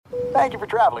Thank you for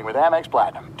traveling with Amex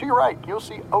Platinum. To your right, you'll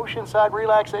see oceanside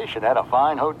relaxation at a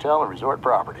fine hotel and resort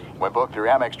property. When booked through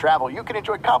Amex Travel, you can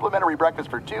enjoy complimentary breakfast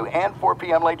for 2 and 4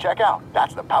 p.m. late checkout.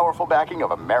 That's the powerful backing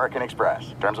of American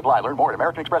Express. Terms apply. Learn more at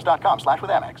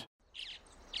americanexpress.com/withAmex.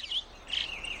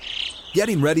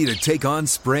 Getting ready to take on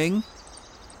spring?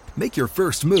 Make your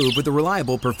first move with the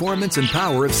reliable performance and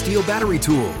power of Steel battery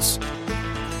tools.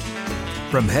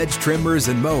 From hedge trimmers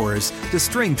and mowers to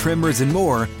string trimmers and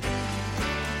more,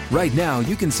 right now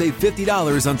you can save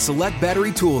 $50 on select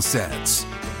battery tool sets.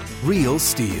 Real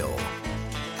Steel.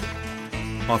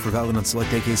 Offer valid on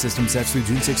select AK system sets through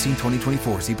June 16,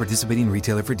 2024. See participating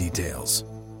retailer for details.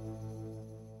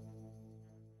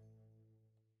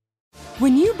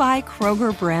 When you buy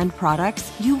Kroger brand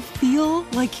products, you feel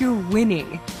like you're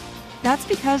winning. That's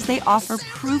because they offer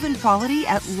proven quality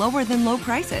at lower than low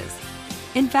prices.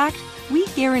 In fact, we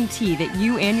guarantee that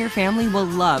you and your family will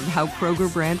love how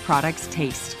Kroger brand products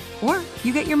taste, or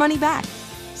you get your money back.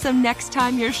 So next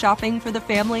time you're shopping for the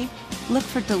family, look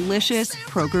for delicious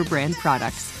Kroger brand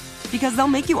products, because they'll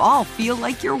make you all feel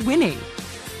like you're winning.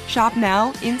 Shop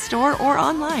now, in-store, or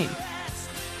online.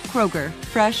 Kroger,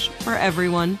 fresh for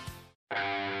everyone.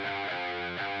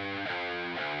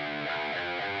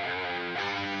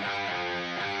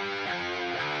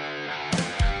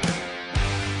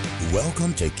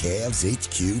 Welcome to Cavs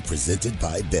HQ presented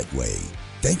by Betway.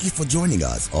 Thank you for joining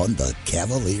us on the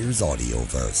Cavaliers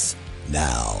Audioverse.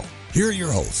 Now, here are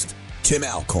your hosts, Tim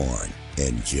Alcorn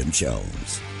and Jim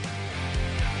Jones.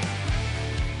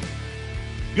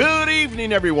 Good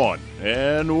evening, everyone,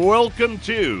 and welcome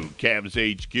to Cavs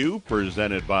HQ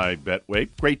presented by Betway.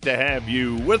 Great to have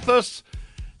you with us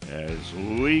as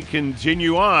we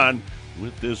continue on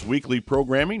with this weekly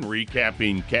programming,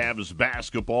 recapping Cavs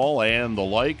basketball and the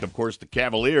like. Of course, the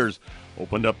Cavaliers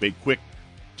opened up a quick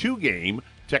 2-game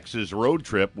Texas road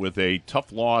trip with a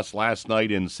tough loss last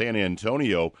night in San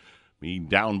Antonio, being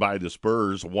down by the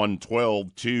Spurs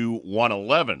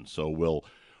 112-111. So we'll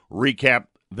recap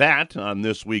that on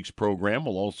this week's program.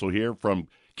 We'll also hear from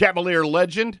Cavalier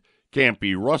legend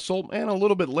Campy Russell, and a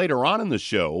little bit later on in the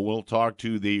show, we'll talk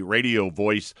to the radio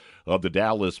voice of the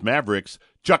Dallas Mavericks,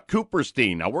 Chuck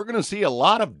Cooperstein. Now, we're going to see a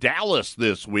lot of Dallas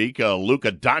this week,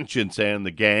 Luka Doncic and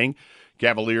the gang.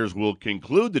 Cavaliers will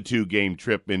conclude the 2-game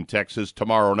trip in Texas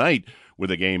tomorrow night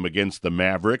with a game against the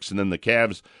Mavericks, and then the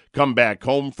Cavs come back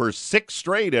home for 6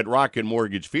 straight at Rocket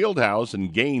Mortgage Fieldhouse,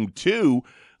 and Game 2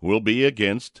 will be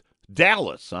against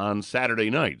Dallas on Saturday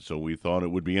night. So we thought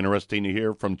it would be interesting to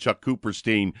hear from Chuck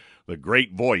Cooperstein, the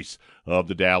great voice of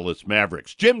the Dallas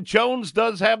Mavericks. Jim Jones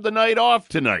does have the night off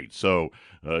tonight, so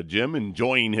Jim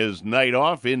enjoying his night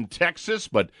off in Texas,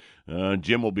 but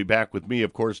Jim will be back with me,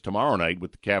 of course, tomorrow night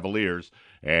with the Cavaliers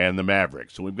and the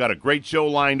Mavericks. So we've got a great show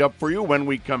lined up for you. When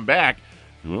we come back,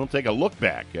 we'll take a look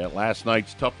back at last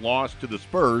night's tough loss to the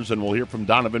Spurs, and we'll hear from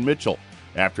Donovan Mitchell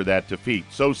after that defeat.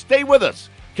 So stay with us.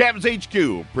 Cavs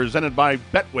HQ, presented by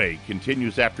Betway,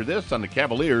 continues after this on the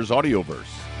Cavaliers Audioverse.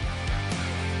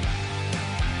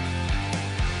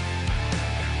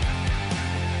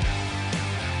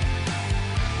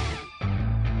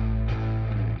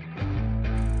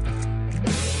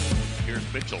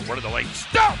 Here's Mitchell, one of the lane,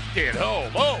 stuffed it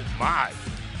home. Oh, my.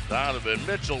 Donovan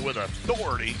Mitchell with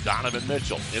authority. Donovan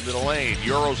Mitchell into the lane.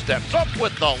 Euro steps up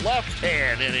with the left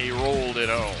hand, and he rolled it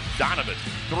home. Donovan,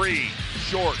 3,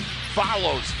 short.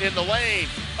 Follows in the lane.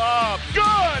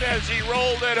 Good as he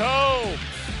rolled it home.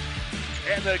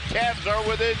 And the Cavs are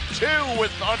within 2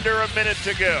 with under a minute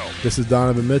to go. This is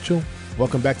Donovan Mitchell.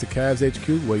 Welcome back to Cavs HQ,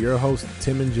 where your hosts,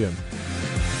 Tim and Jim.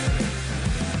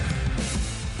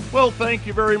 Well, thank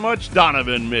you very much,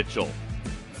 Donovan Mitchell.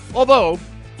 Although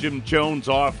Jim Jones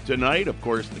off tonight, of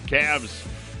course, the Cavs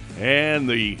and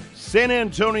the San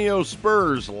Antonio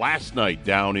Spurs last night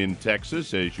down in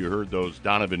Texas, as you heard those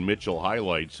Donovan Mitchell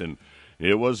highlights, and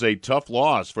it was a tough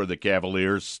loss for the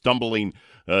Cavaliers, stumbling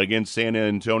against San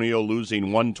Antonio, losing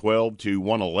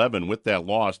 112-111. With that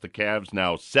loss, the Cavs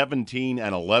now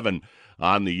 17-11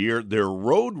 on the year. Their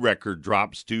road record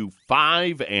drops to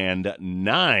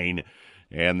 5-9.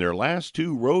 And their last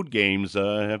 2 road games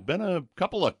have been a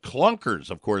couple of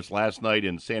clunkers, of course, last night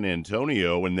in San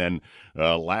Antonio and then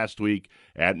last week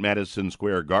at Madison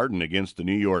Square Garden against the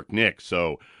New York Knicks.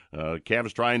 So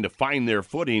Cavs trying to find their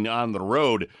footing on the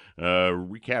road.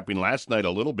 Recapping last night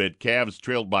a little bit, Cavs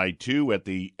trailed by 2 at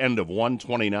the end of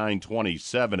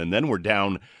 129-27, and then were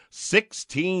down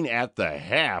 16 at the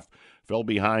half. Fell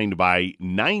behind by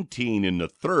 19 in the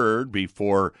third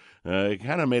before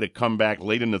kind of made a comeback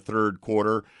late in the third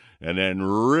quarter and then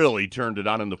really turned it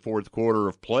on in the fourth quarter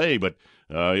of play. But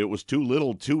it was too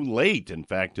little too late. In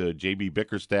fact, J.B.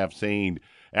 Bickerstaff saying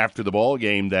after the ball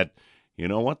game that, you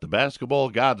know what, the basketball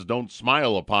gods don't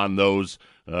smile upon those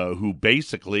who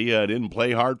basically didn't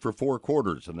play hard for 4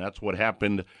 quarters, and that's what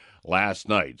happened last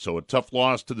night. So a tough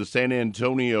loss to the San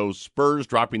Antonio Spurs,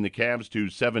 dropping the Cavs to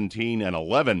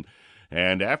 17-11.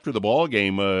 And after the ball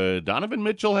game, Donovan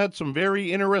Mitchell had some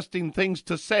very interesting things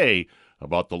to say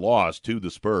about the loss to the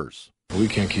Spurs. We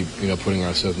can't keep, putting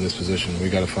ourselves in this position. We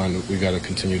got to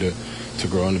continue to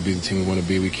grow and to be the team we want to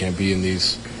be. We can't be in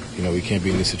these,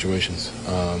 situations.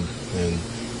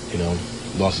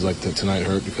 Losses like tonight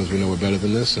hurt because we know we're better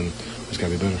than this, and we just got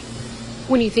to be better.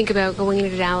 When you think about going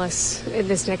into Dallas in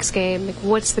this next game,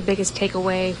 what's the biggest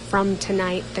takeaway from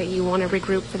tonight that you want to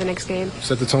regroup for the next game?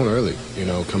 Set the tone early.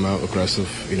 Come out aggressive.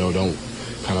 Don't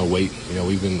kind of wait. We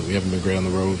haven't been great on the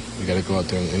road. We got to go out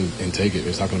there and take it.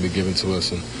 It's not going to be given to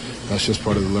us, and that's just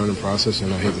part of the learning process.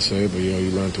 And I hate to say it, but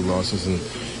you learn through losses, and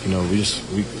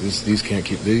these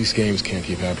games can't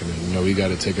keep happening. We got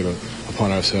to take it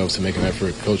upon ourselves to make an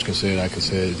effort. Coach can say it, I can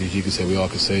say it, DG can say it, we all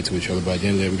can say it to each other. But at the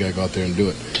end of the day, we got to go out there and do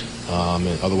it.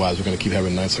 And otherwise, we're going to keep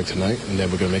having nights like tonight, and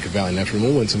then we're going to make a valiant effort. And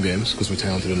we'll win some games because we're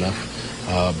talented enough.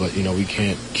 But we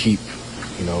can't keep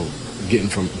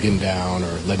getting down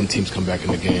or letting teams come back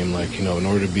in the game. In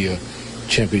order to be a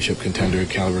championship contender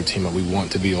caliber team that we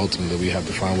want to be, ultimately we have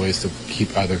to find ways to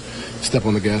keep either step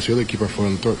on the gas or really keep our foot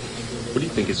on the throat. What do you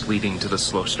think is leading to the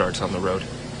slow starts on the road?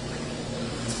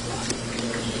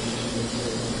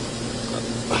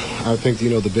 I think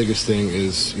the biggest thing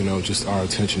is just our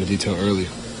attention to detail early.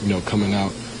 Coming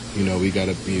out, we have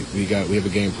a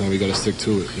game plan. We got to stick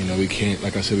to it. We can't,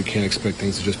 like I said, we can't expect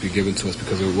things to just be given to us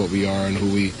because of what we are and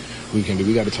who we can do.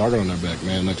 We got a target on our back,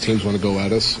 man. Teams want to go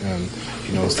at us, and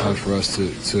it's time for us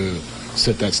to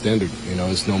set that standard.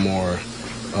 It's no more.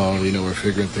 We're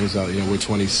figuring things out. We're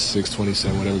 26,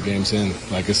 27, whatever games in.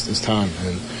 It's time,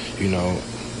 and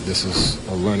this is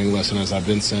a learning lesson, as I've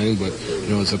been saying. But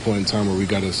it's a point in time where we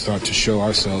got to start to show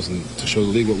ourselves and to show the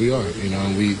league what we are.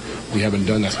 And we haven't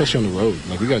done that, especially on the road.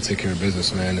 We got to take care of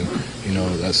business, man. And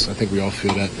I think we all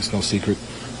feel that. It's no secret.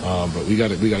 But we got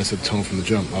to set the tone from the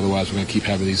jump. Otherwise, we're going to keep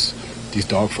having these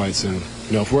dog fights. And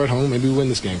if we're at home, maybe we win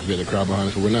this game because we have the crowd behind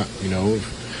us. But we're not.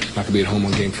 Not gonna be at home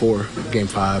on game 4, game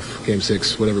 5, game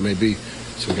 6, whatever it may be.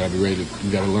 So we gotta be ready.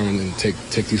 We gotta learn and take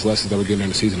these lessons that we're getting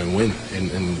during the season and win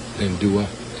and do well.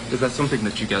 Is that something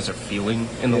that you guys are feeling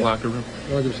in the locker room?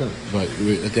 100%. But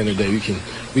at the end of the day, we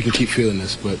can keep feeling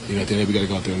this. But at the end of the day, we gotta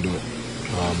go out there and do it.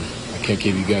 I can't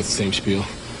give you guys the same spiel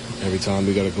every time.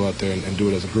 We gotta go out there and do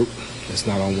it as a group. It's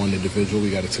not on one individual.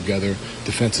 We got it together,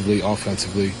 defensively,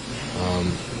 offensively.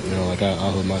 I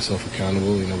hold myself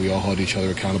accountable. We all hold each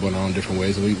other accountable in our own different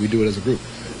ways, and we do it as a group.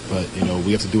 But,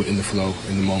 we have to do it in the flow,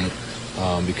 in the moment,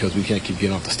 because we can't keep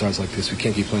getting off the starts like this. We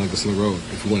can't keep playing like this on the road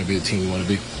if we want to be the team we want to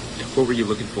be. What were you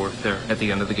looking for there at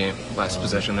the end of the game, last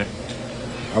possession there?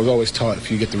 I was always taught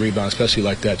if you get the rebound, especially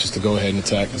like that, just to go ahead and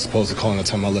attack as opposed to calling the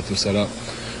time I let them set up.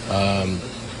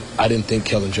 I didn't think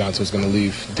Keldon Johnson was going to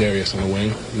leave Darius on the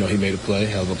wing. He made a play,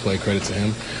 hell of a play, credit to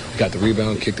him. Got the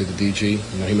rebound, kicked it to DG.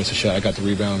 He missed a shot, I got the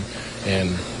rebound. And,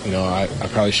 I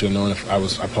probably should have known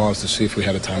I paused to see if we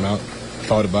had a timeout.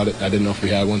 Thought about it. I didn't know if we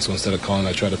had one, so instead of calling,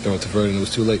 I tried to throw it to Vert, and it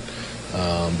was too late.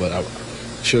 But I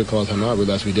should have called timeout. I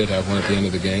realized we did have one at the end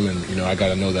of the game, and, I got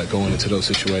to know that going into those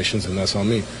situations, and that's on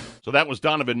me. So that was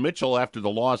Donovan Mitchell after the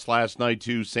loss last night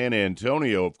to San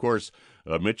Antonio. Of course,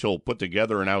 Mitchell put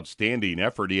together an outstanding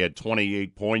effort. He had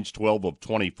 28 points, 12 of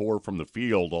 24 from the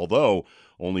field, although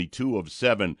only 2 of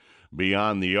 7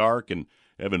 beyond the arc. And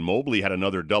Evan Mobley had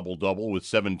another double-double with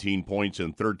 17 points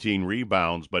and 13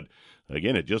 rebounds. But,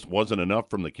 again, it just wasn't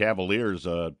enough from the Cavaliers.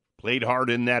 Played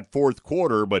hard in that fourth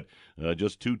quarter, but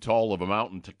just too tall of a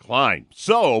mountain to climb.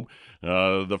 So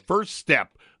the first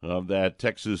step of that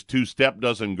Texas two-step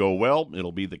doesn't go well.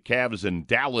 It'll be the Cavs in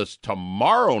Dallas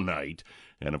tomorrow night.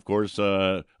 And, of course,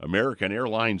 American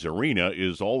Airlines Arena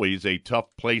is always a tough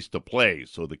place to play,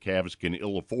 so the Cavs can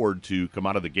ill afford to come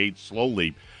out of the gate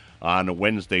slowly on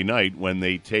Wednesday night when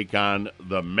they take on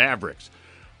the Mavericks.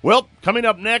 Well, coming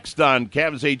up next on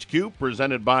Cavs HQ,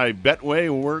 presented by Betway,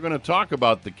 we're going to talk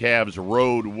about the Cavs'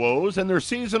 road woes and their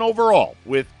season overall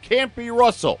with Campy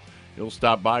Russell. He'll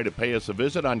stop by to pay us a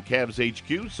visit on Cavs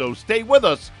HQ, so stay with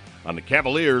us on the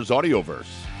Cavaliers Audioverse.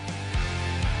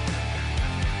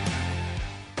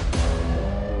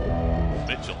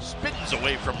 Mitchell spins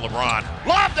away from LeBron.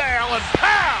 Lob to Allen.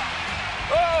 Pow!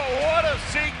 Oh, what a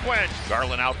sequence.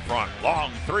 Garland out front.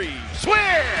 Long three. Swish!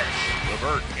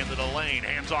 LeVert into the lane.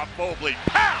 Hands off Mobley.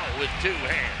 Pow! With 2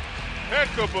 hands.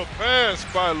 Heck of a pass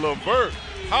by LeVert.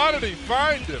 How did he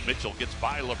find him? Mitchell gets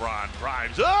by LeBron.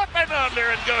 Drives up and under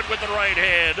and good with the right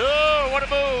hand. Oh, what a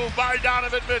move by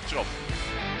Donovan Mitchell.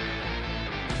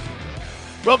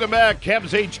 Welcome back,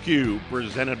 Cavs HQ,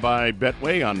 presented by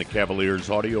Betway on the Cavaliers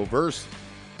Audioverse.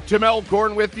 Tim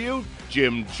Alcorn with you.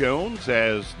 Jim Jones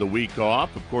has the week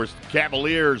off. Of course, the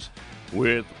Cavaliers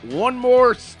with one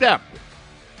more step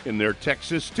in their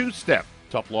Texas two-step.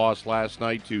 Tough loss last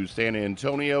night to San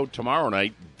Antonio. Tomorrow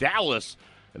night, Dallas.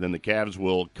 And then the Cavs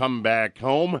will come back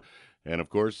home. And,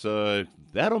 of course,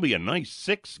 that'll be a nice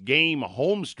 6-game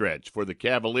home stretch for the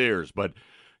Cavaliers. But,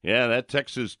 yeah, that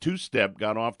Texas two-step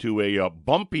got off to a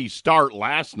bumpy start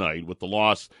last night with the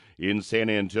loss in San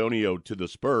Antonio to the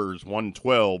Spurs,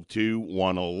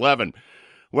 112-111.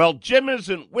 Well, Jim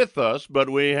isn't with us, but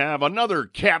we have another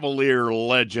Cavalier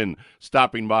legend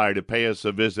stopping by to pay us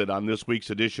a visit on this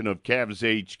week's edition of Cavs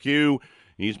HQ.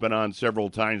 He's been on several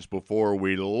times before.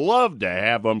 We love to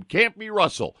have him. Campy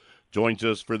Russell joins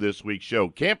us for this week's show.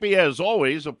 Campy, as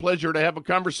always, a pleasure to have a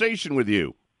conversation with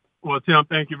you. Well, Tim,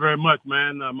 thank you very much,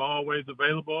 man. I'm always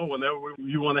available. Whenever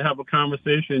you want to have a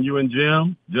conversation, you and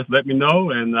Jim, just let me know,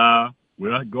 and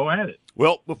we'll go at it.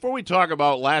 Well, before we talk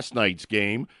about last night's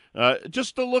game,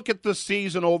 just to look at the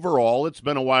season overall, it's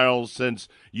been a while since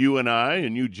you and I,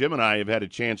 and you, Jim, and I have had a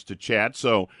chance to chat.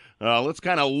 So let's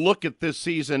kind of look at this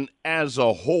season as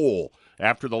a whole.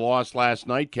 After the loss last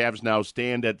night, Cavs now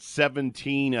stand at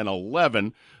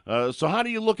 17-11. So how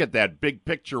do you look at that big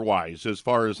picture-wise as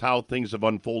far as how things have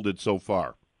unfolded so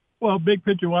far? Well, big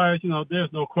picture-wise,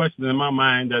 there's no question in my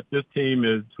mind that this team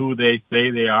is who they say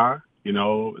they are.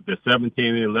 The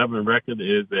 17-11 record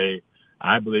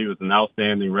I believe is an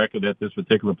outstanding record at this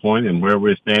particular point, and where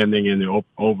we're standing in the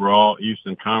overall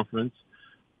Eastern Conference.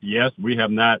 Yes, we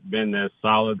have not been as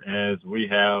solid as we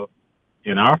have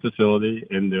in our facility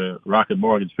in the Rocket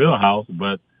Mortgage Fieldhouse,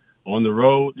 but on the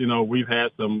road, we've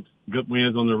had some good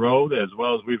wins on the road as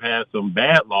well as we've had some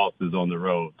bad losses on the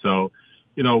road. So,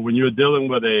 when you're dealing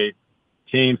with a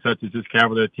team such as this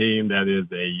Cavalier team that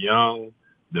is a young,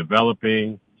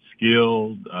 developing,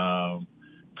 skilled,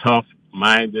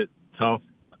 tough-minded, tough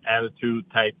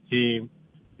attitude type team,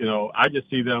 I just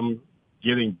see them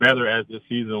getting better as the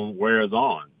season wears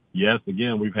on. Yes,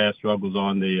 again, we've had struggles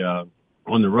on the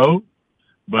road,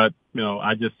 but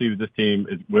I just see that this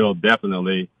team will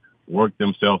definitely work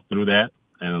themselves through that,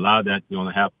 and a lot of that's going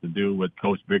to have to do with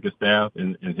Coach Bickerstaff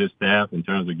and his staff in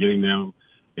terms of getting them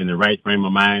in the right frame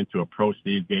of mind to approach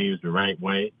these games the right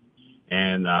way.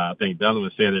 And I think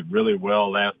Donovan said it really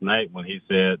well last night when he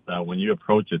said when you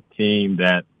approach a team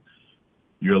that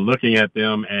you're looking at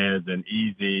them as an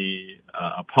easy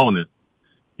opponent,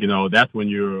 that's when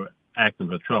you're asking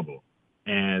for trouble.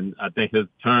 And I think his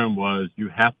term was you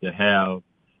have to have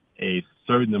a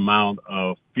certain amount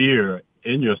of fear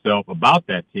in yourself about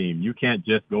that team. You can't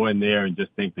just go in there and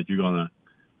just think that you're going to,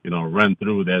 run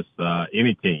through this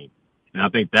any team. And I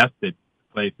think that's the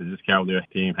place that this Cavalier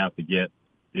team have to get,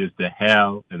 is to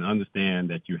have and understand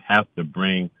that you have to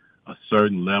bring a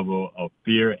certain level of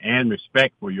fear and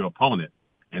respect for your opponent,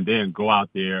 and then go out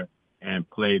there and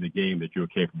play the game that you're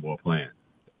capable of playing.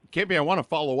 Campy, I want to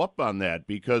follow up on that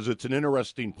because it's an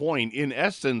interesting point. In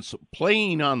essence,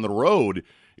 playing on the road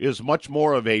is much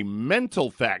more of a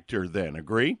mental factor then,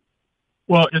 agree?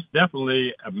 Well, it's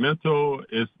definitely a mental.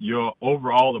 It's your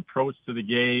overall approach to the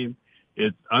game.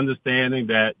 It's understanding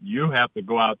that you have to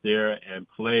go out there and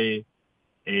play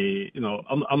I'm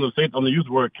going to use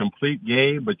the word complete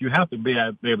game, but you have to be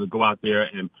able to go out there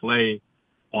and play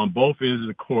on both ends of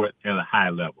the court at a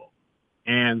high level,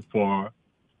 and for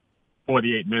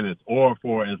 48 minutes or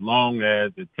for as long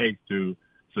as it takes to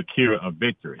secure a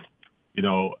victory.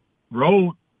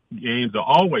 Road games are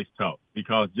always tough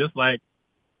because just like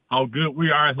how good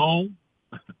we are at home,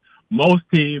 most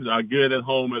teams are good at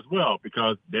home as well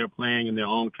because they're playing in their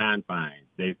own confines.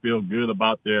 They feel good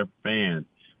about their fans.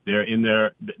 They're in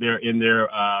their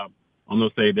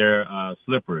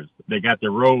slippers. They got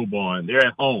their robe on. They're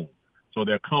at home, so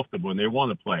they're comfortable and they want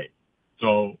to play.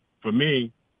 So for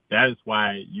me, that is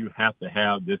why you have to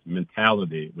have this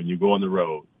mentality when you go on the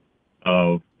road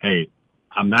of, hey,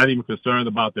 I'm not even concerned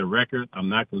about their record. I'm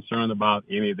not concerned about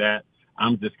any of that.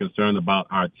 I'm just concerned about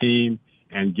our team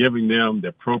and giving them the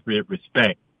appropriate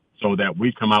respect so that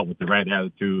we come out with the right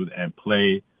attitude and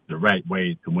play the right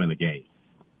way to win the game.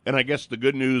 And I guess the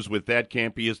good news with that,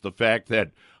 Campy, is the fact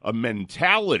that a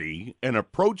mentality, an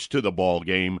approach to the ball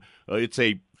game, it's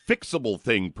a fixable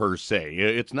thing per se.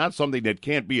 It's not something that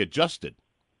can't be adjusted.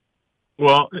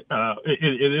 Well,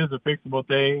 it is a fixable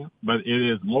thing, but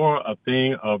it is more a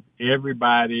thing of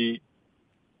everybody,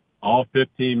 all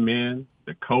 15 men,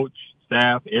 the coach,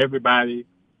 staff, everybody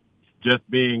just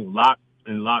being locked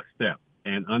in lockstep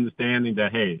and understanding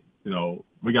that, hey,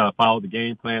 we got to follow the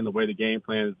game plan the way the game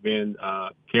plan has been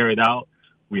carried out.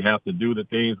 We have to do the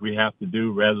things we have to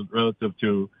do relative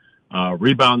to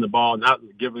rebound the ball, not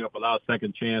giving up a lot of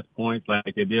second chance points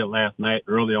like they did last night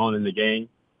early on in the game.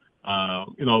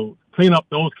 Clean up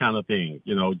those kind of things.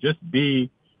 Just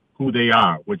be who they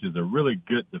are, which is a really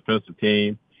good defensive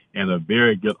team and a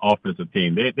very good offensive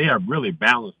team. They are really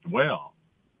balanced well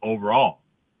overall.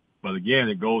 But again,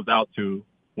 it goes out to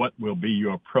what will be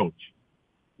your approach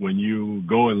when you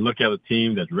go and look at a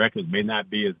team that's records may not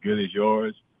be as good as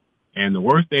yours. And the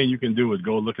worst thing you can do is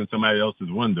go look in somebody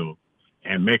else's window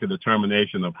and make a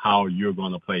determination of how you're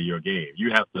going to play your game.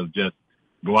 You have to just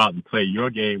go out and play your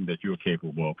game that you're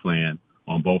capable of playing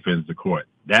on both ends of the court.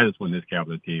 That is when this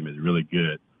Cavalier team is really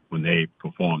good, when they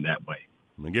perform that way.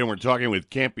 Again, we're talking with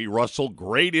Campy Russell.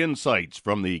 Great insights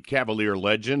from the Cavalier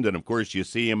legend. And, of course, you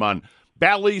see him on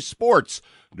Bally Sports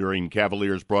during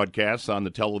Cavaliers broadcasts on the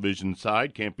television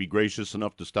side. Campy gracious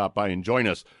enough to stop by and join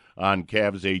us on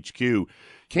Cavs HQ.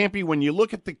 Campy, when you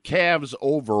look at the Cavs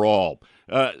overall,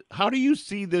 how do you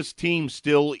see this team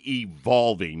still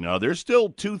evolving? There's still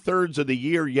 2/3 of the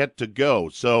year yet to go.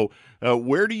 So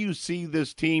where do you see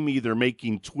this team either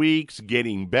making tweaks,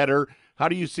 getting better? How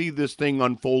do you see this thing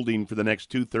unfolding for the next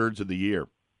 2/3 of the year?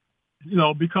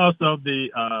 Because of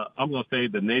the, I'm going to say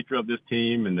the nature of this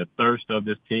team and the thirst of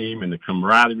this team and the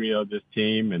camaraderie of this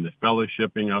team and the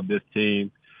fellowshipping of this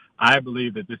team, I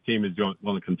believe that this team is going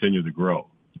to continue to grow.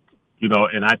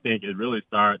 And I think it really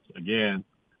starts, again,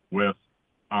 with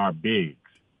our bigs.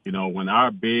 When our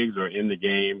bigs are in the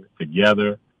game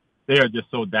together, they are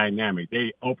just so dynamic.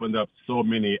 They opened up so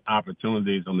many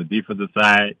opportunities on the defensive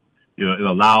side. It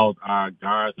allows our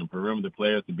guards and perimeter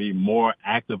players to be more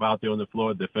active out there on the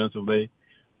floor defensively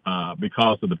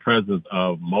because of the presence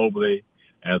of Mobley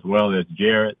as well as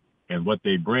Jarrett and what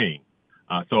they bring.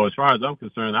 So as far as I'm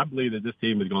concerned, I believe that this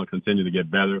team is going to continue to get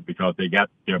better because they got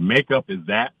their makeup is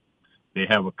that. They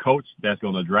have a coach that's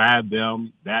going to drive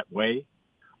them that way.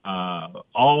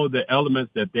 All the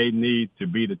elements that they need to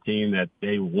be the team that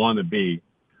they want to be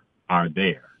are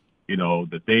there.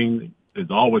 The thing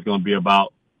is always going to be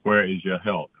about where is your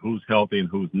health, who's healthy and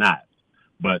who's not.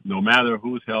 But no matter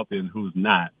who's healthy and who's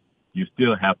not, you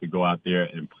still have to go out there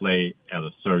and play at a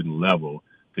certain level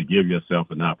to give yourself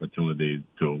an opportunity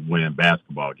to win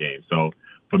basketball games. So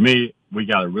for me, we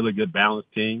got a really good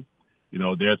balanced team.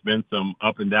 There's been some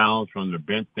up and downs from the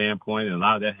bench standpoint, and a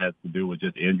lot of that has to do with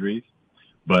just injuries.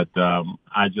 But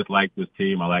I just like this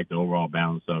team. I like the overall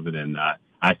balance of it, and I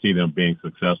see them being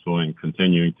successful and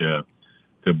continuing to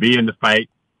be in the fight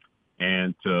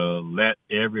and to let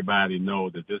everybody know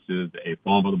that this is a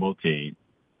formidable team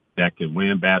that can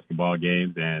win basketball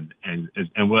games, and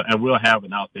we'll have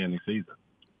an outstanding season.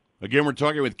 Again, we're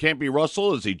talking with Campy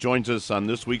Russell as he joins us on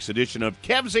this week's edition of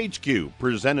Cavs HQ,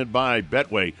 presented by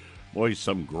Betway. Boy,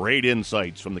 some great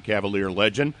insights from the Cavalier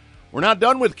legend. We're not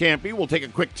done with Campy. We'll take a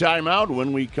quick timeout.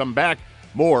 When we come back,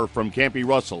 more from Campy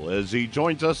Russell as he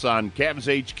joins us on Cavs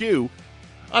HQ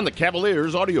on the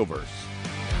Cavaliers Audioverse.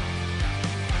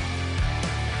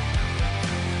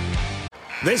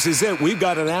 This is it. We've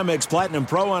got an Amex Platinum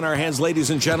Pro on our hands, ladies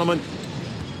and gentlemen.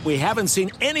 We haven't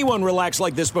seen anyone relax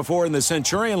like this before in the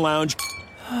Centurion Lounge.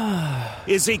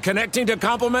 Is he connecting to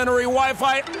complimentary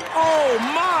Wi-Fi? Oh,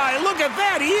 my! Look at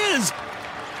that! He is!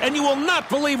 And you will not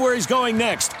believe where he's going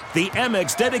next. The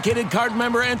Amex dedicated card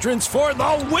member entrance for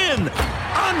the win!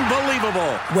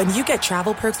 Unbelievable! When you get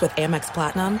travel perks with Amex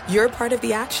Platinum, you're part of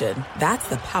the action. That's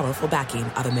the powerful backing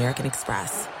of American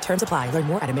Express. Terms apply. Learn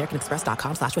more at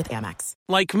americanexpress.com/withAmex.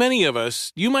 Like many of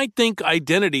us, you might think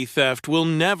identity theft will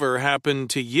never happen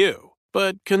to you.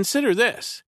 But consider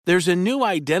this. There's a new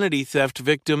identity theft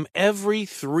victim every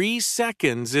 3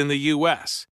 seconds in the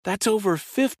U.S. That's over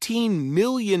 15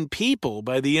 million people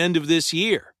by the end of this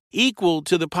year, equal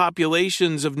to the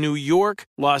populations of New York,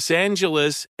 Los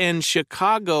Angeles, and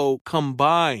Chicago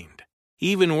combined.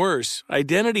 Even worse,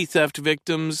 identity theft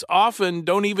victims often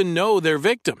don't even know they're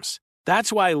victims.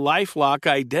 That's why LifeLock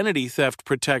Identity Theft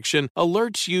Protection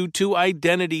alerts you to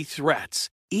identity threats,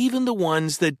 even the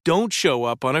ones that don't show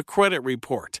up on a credit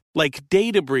report, like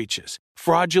data breaches,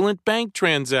 fraudulent bank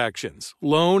transactions,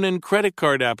 loan and credit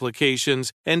card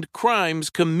applications, and crimes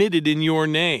committed in your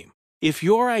name. If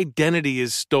your identity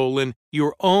is stolen,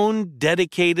 your own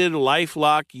dedicated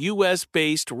LifeLock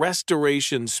U.S.-based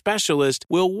restoration specialist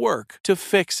will work to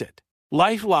fix it.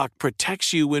 LifeLock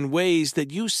protects you in ways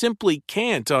that you simply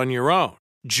can't on your own.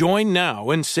 Join now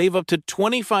and save up to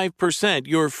 25%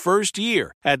 your first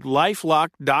year at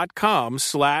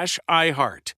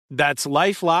LifeLock.com/iHeart. That's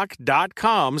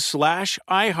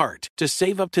LifeLock.com/iHeart to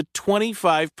save up to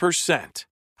 25%.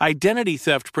 Identity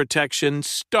theft protection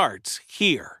starts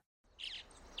here.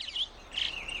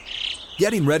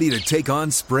 Getting ready to take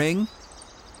on spring?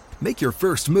 Make your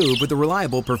first move with the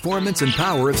reliable performance and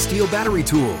power of Steel battery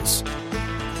tools.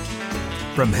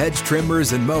 From hedge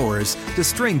trimmers and mowers to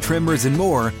string trimmers and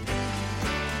more,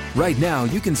 right now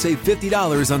you can save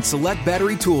 $50 on select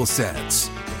battery tool sets.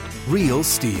 Real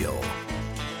Steel.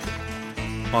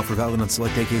 Offer valid on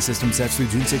select AK system sets through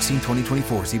June 16,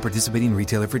 2024. See participating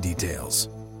retailer for details.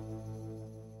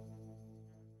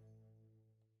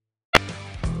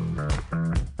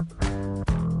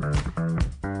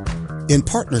 In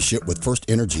partnership with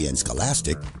First Energy and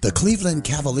Scholastic, the Cleveland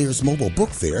Cavaliers Mobile Book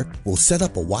Fair will set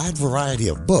up a wide variety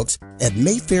of books at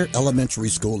Mayfair Elementary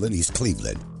School in East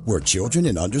Cleveland, where children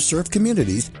in underserved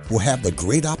communities will have the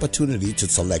great opportunity to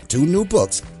select 2 new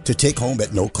books to take home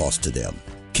at no cost to them.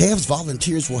 Cavs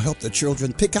volunteers will help the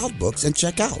children pick out books and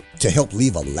check out to help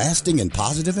leave a lasting and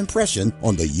positive impression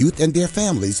on the youth and their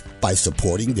families by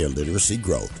supporting their literacy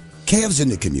growth. Cavs in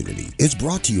the Community is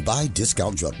brought to you by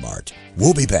Discount Drug Mart.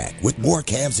 We'll be back with more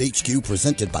Cavs HQ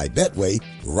presented by Betway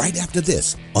right after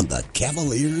this on the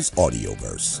Cavaliers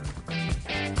Audioverse.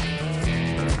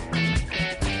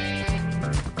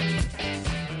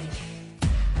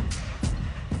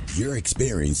 You're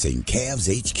experiencing Cavs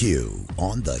HQ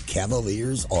on the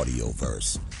Cavaliers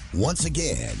Audioverse. Once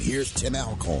again, here's Tim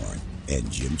Alcorn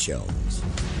and Jim Jones.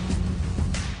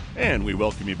 And we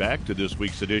welcome you back to this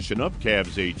week's edition of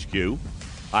Cavs HQ.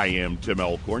 I am Tim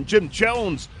Alcorn. Jim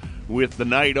Jones with the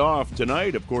night off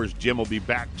tonight. Of course, Jim will be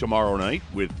back tomorrow night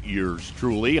with yours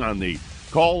truly on the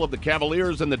call of the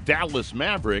Cavaliers and the Dallas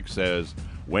Mavericks, as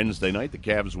Wednesday night the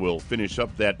Cavs will finish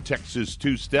up that Texas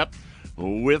two-step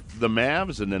with the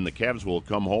Mavs, and then the Cavs will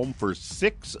come home for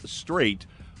 6 straight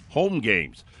home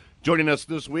games. Joining us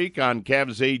this week on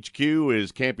Cavs HQ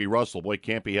is Campy Russell. Boy,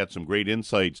 Campy had some great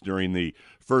insights during the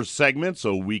first segment,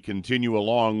 so we continue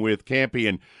along with Campy.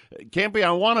 And Campy,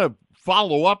 I want to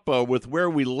follow up with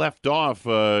where we left off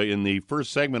in the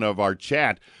first segment of our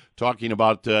chat, talking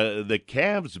about the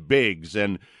Cavs bigs.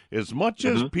 And as much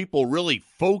as people really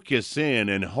focus in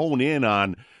and hone in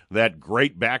on that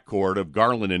great backcourt of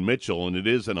Garland and Mitchell, and it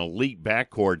is an elite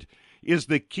backcourt, is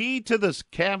the key to this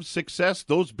Cavs' success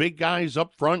those big guys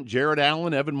up front, Jarrett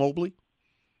Allen, Evan Mobley?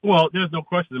 Well, there's no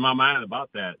question in my mind about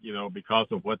that, because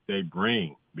of what they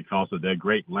bring, because of their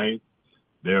great length,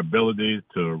 their ability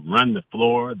to run the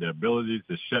floor, their ability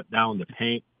to shut down the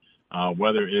paint,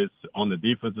 whether it's on the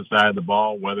defensive side of the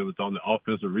ball, whether it's on the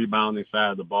offensive rebounding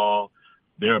side of the ball,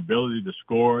 their ability to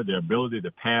score, their ability to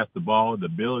pass the ball, the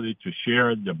ability to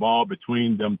share the ball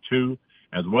between them two,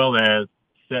 as well as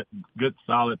set good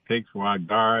solid picks for our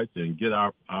guards and get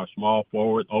our small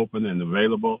forward open and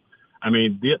available. I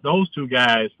mean, those two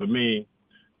guys, for me,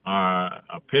 are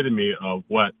epitome of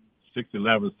what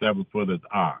 6'11", 7-footers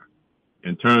are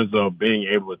in terms of being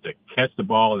able to catch the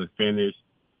ball and finish,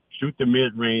 shoot the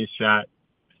mid-range shot,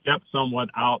 step somewhat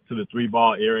out to the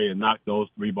 3-ball area and knock those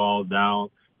 3 balls down,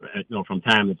 from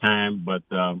time to time. But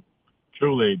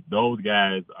truly, those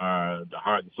guys are the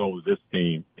heart and soul of this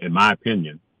team, in my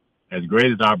opinion. As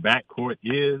great as our backcourt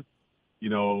is,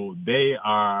 they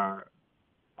are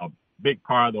a big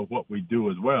part of what we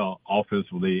do as well,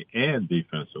 offensively and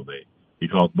defensively,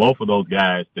 because both of those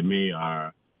guys, to me,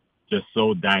 are just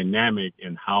so dynamic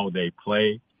in how they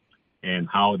play and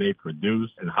how they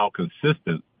produce and how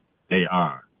consistent they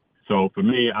are. So for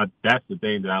me, that's the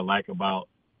thing that I like about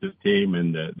this team.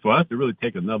 And for us to really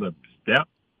take another step,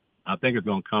 I think it's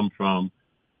going to come from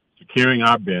securing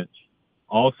our bench.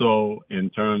 Also, in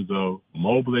terms of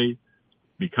Mobley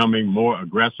becoming more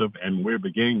aggressive, and we're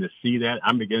beginning to see that.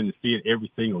 I'm beginning to see it every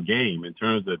single game in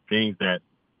terms of things that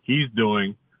he's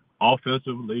doing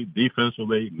offensively,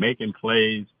 defensively, making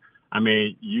plays. I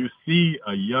mean, you see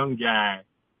a young guy,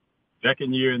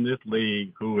 second year in this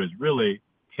league, who has really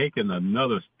taken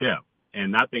another step.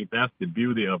 And I think that's the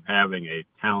beauty of having a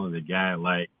talented guy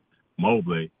like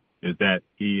Mobley, is that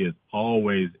he is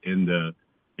always in the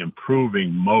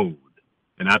improving mode.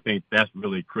 And I think that's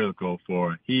really critical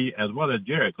for he as well as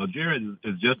Jarrett. So Jarrett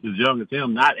is just as young as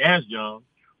him, not as young,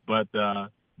 but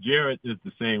Jarrett is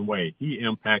the same way. He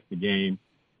impacts the game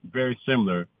very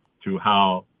similar to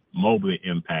how Mobley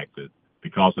impacted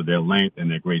because of their length and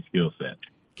their great skill set.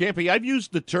 Campy, I've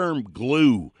used the term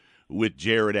glue with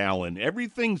Jarrett Allen.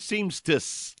 Everything seems to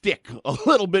stick a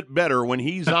little bit better when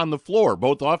he's on the floor,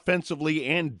 both offensively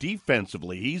and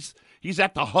defensively. He's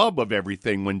at the hub of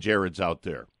everything when Jarrett's out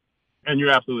there. And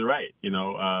you're absolutely right.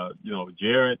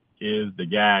 Jarrett is the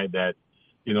guy that,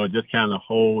 just kind of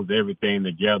holds everything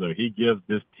together. He gives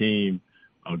this team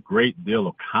a great deal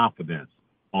of confidence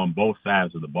on both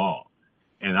sides of the ball.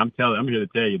 And I'm here to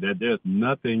tell you that there's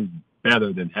nothing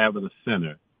better than having a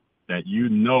center that you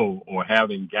know, or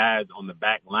having guys on the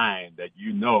back line that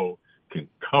you know can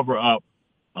cover up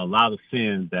a lot of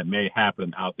sins that may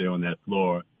happen out there on that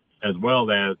floor, as well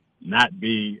as not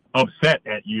be upset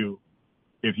at you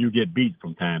if you get beat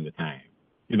from time to time.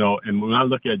 You know, and when I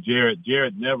look at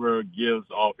Jared never gives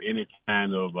off any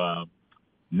kind of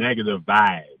negative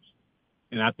vibes.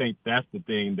 And I think that's the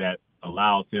thing that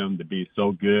allows him to be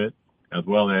so good, as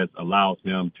well as allows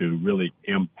him to really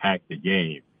impact the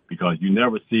game, because you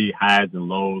never see highs and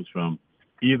lows from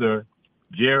either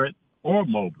Jared or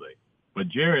Mobley. But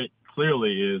Jared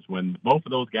clearly is, when both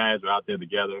of those guys are out there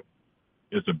together,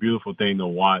 it's a beautiful thing to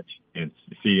watch and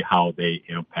see how they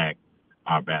impact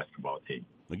our basketball team.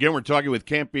 Again, we're talking with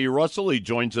Campy Russell. He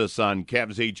joins us on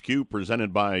Cavs HQ,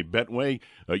 presented by Betway.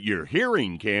 You're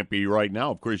hearing Campy right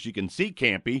now. Of course, you can see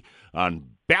Campy on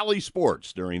Bally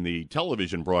Sports during the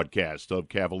television broadcast of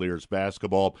Cavaliers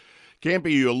basketball.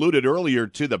 Campy, you alluded earlier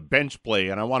to the bench play,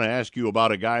 and I want to ask you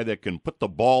about a guy that can put the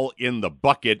ball in the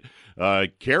bucket.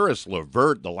 Caris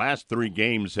LeVert, the last 3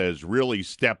 games, has really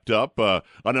stepped up.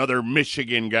 Another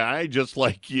Michigan guy, just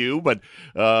like you. But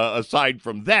aside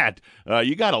from that,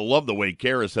 you got to love the way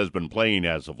Caris has been playing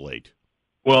as of late.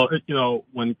 Well, you know,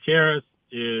 when Caris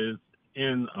is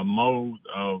in a mode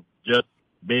of just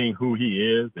being who he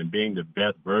is and being the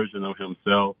best version of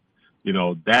himself, you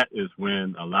know, that is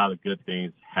when a lot of good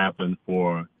things happen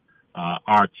for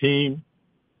our team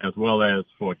as well as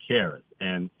for Caris.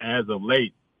 And as of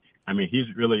late, I mean, he's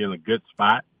really in a good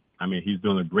spot. I mean, he's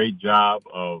doing a great job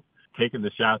of taking the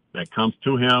shots that comes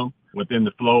to him within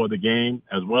the flow of the game,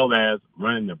 as well as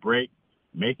running the break,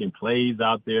 making plays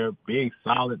out there, being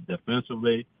solid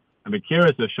defensively. I mean,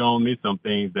 Caris has shown me some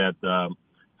things that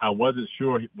I wasn't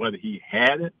sure whether he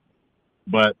had it,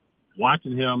 but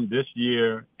watching him this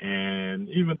year and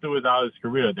even throughout his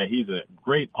career, that he's a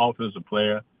great offensive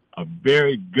player, a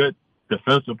very good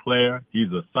defensive player.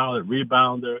 He's a solid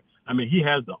rebounder. I mean, he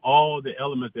has all the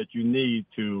elements that you need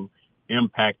to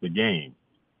impact the game.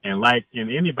 And like in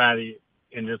anybody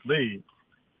in this league,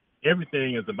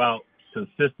 everything is about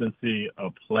consistency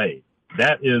of play.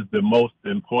 That is the most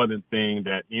important thing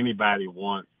that anybody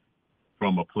wants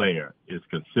from a player, is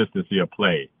consistency of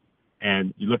play.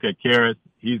 And you look at Caris,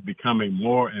 he's becoming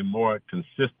more and more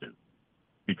consistent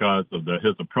because of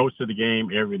his approach to the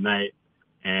game every night.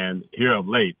 And here of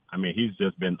late, I mean, he's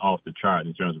just been off the chart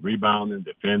in terms of rebounding,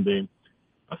 defending,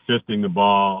 assisting the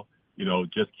ball, you know,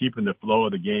 just keeping the flow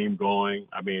of the game going.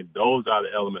 I mean, those are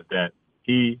the elements that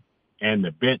he and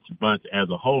the bench bunch as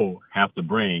a whole have to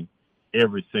bring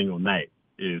every single night,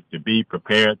 is to be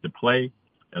prepared to play,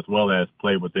 as well as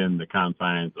play within the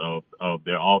confines of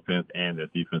their offense and their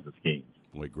defensive schemes.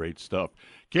 Boy, great stuff.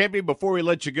 Campy, before we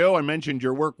let you go, I mentioned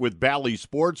your work with Bally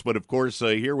Sports, but of course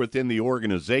here within the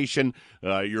organization,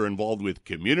 you're involved with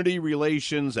community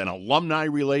relations and alumni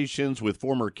relations with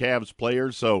former Cavs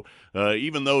players. So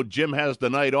even though Jim has the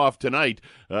night off tonight,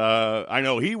 I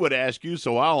know he would ask you,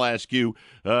 so I'll ask you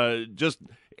just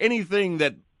anything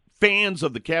that fans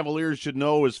of the Cavaliers should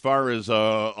know as far as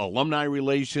alumni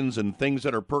relations and things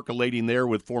that are percolating there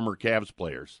with former Cavs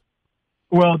players.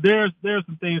 Well, there's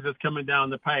some things that's coming down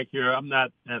the pike here. I'm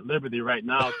not at liberty right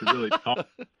now to really talk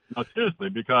seriously,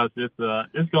 because it's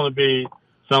going to be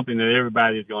something that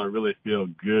everybody is going to really feel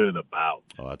good about.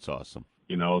 Oh, that's awesome.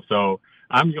 You know, so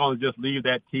I'm going to just leave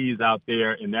that tease out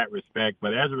there in that respect.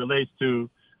 But as it relates to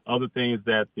other things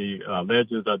that the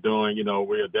Legends are doing, you know,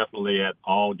 we are definitely at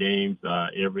all games,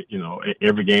 every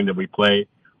game that we play.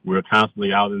 We're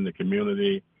constantly out in the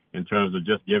community in terms of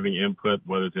just giving input,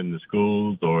 whether it's in the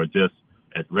schools or just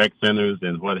at rec centers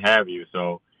and what have you.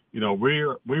 So, you know,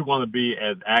 we want to be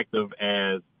as active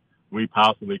as we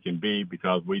possibly can be,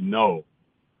 because we know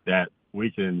that we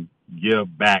can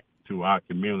give back to our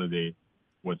community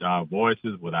with our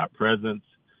voices, with our presence,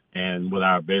 and with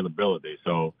our availability.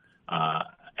 So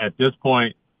at this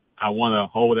point, I want to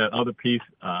hold that other piece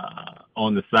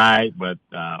on the side, but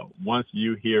once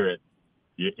you hear it,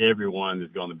 everyone is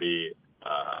going to be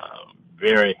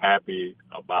very happy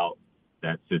about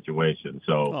that situation.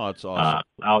 So that's awesome.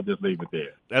 I'll just leave it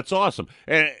there. That's awesome.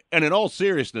 And in all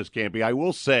seriousness, Campy, I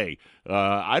will say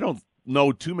I don't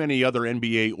know too many other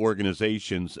NBA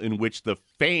organizations in which the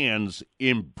fans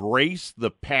embrace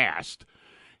the past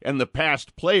and the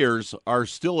past players are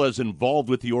still as involved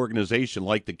with the organization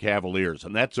like the Cavaliers,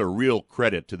 and that's a real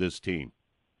credit to this team.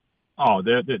 Oh,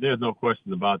 there's no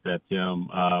question about that, Tim.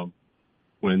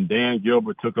 When Dan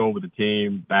Gilbert took over the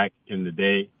team back in the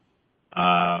day,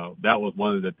 that was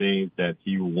one of the things that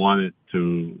he wanted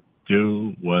to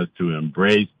do, was to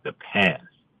embrace the past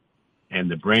and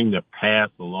to bring the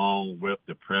past along with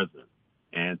the present.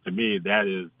 And to me, that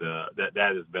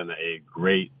has been a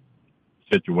great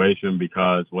situation,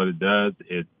 because what it does,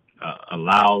 it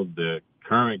allows the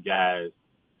current guys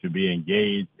to be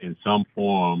engaged in some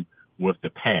form with the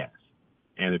past.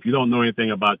 And if you don't know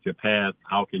anything about your past,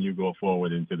 how can you go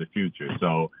forward into the future?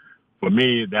 So for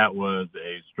me, that was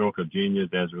a stroke of genius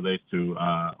as it relates to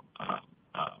our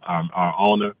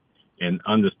owner, and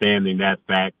understanding that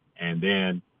fact and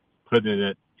then putting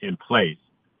it in place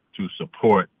to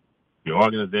support the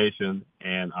organization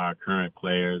and our current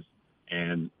players.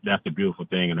 And that's a beautiful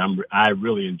thing. And I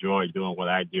really enjoy doing what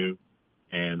I do.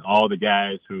 And all the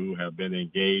guys who have been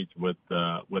engaged with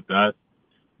us,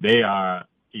 they are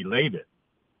elated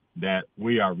that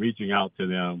we are reaching out to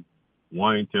them,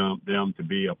 wanting them to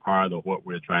be a part of what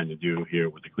we're trying to do here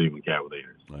with the Cleveland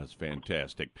Cavaliers. That's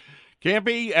fantastic.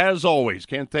 Campy, as always,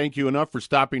 can't thank you enough for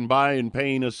stopping by and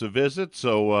paying us a visit.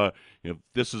 So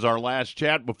this is our last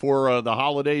chat before the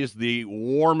holidays, the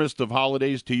warmest of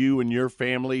holidays to you and your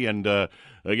family. And,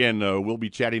 again, we'll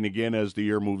be chatting again as the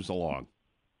year moves along.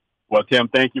 Well, Tim,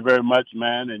 thank you very much,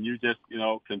 man. And you just,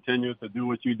 continue to do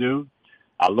what you do.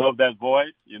 I love that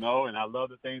voice, and I love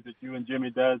the things that you and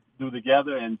Jimmy do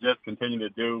together, and just continue to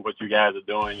do what you guys are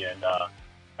doing. And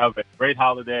have a great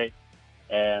holiday,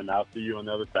 and I'll see you on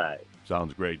the other side.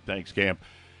 Sounds great. Thanks, Camp.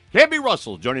 Campy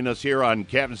Russell joining us here on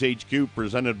Cavs HQ,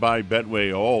 presented by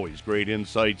Betway. Always great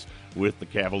insights with the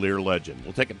Cavalier legend.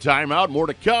 We'll take a timeout. More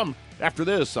to come after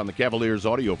this on the Cavaliers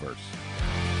Audioverse.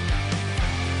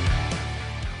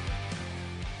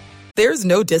 There's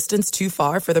no distance too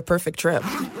far for the perfect trip.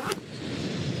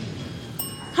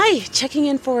 Hi, checking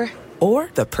in for... Or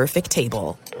the perfect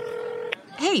table.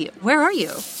 Hey, where are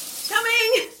you?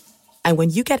 Coming! And when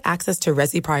you get access to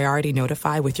Resi Priority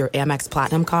Notify with your Amex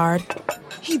Platinum card...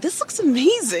 Hey, this looks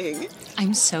amazing.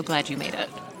 I'm so glad you made it.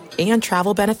 And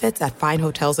travel benefits at fine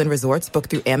hotels and resorts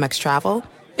booked through Amex Travel,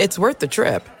 it's worth the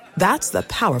trip. That's the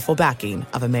powerful backing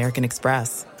of American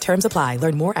Express. Terms apply.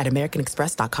 Learn more at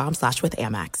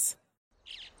americanexpress.com/withAmex.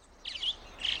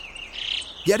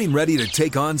 Getting ready to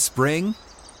take on spring?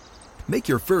 Make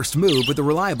your first move with the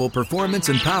reliable performance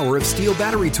and power of Steel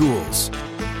battery tools.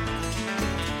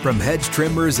 From hedge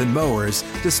trimmers and mowers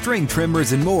to string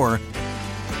trimmers and more,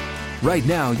 right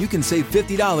now you can save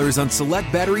 $50 on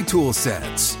select battery tool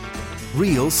sets.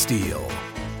 Real Steel.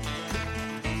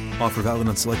 Offer valid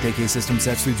on select AK system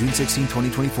sets through June 16,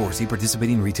 2024. See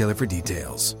participating retailer for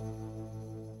details.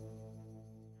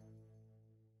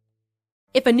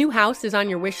 If a new house is on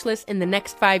your wish list in the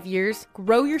next 5 years,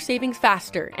 grow your savings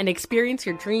faster and experience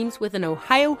your dreams with an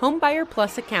Ohio Homebuyer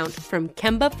Plus account from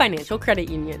Kemba Financial Credit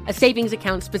Union. A savings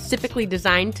account specifically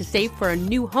designed to save for a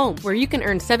new home, where you can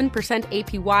earn 7%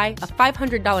 APY, a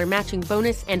 $500 matching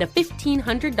bonus, and a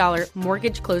 $1,500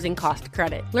 mortgage closing cost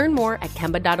credit. Learn more at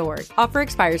Kemba.org. Offer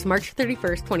expires March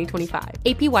 31st, 2025.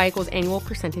 APY equals annual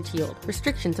percentage yield.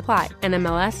 Restrictions apply.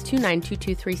 NMLS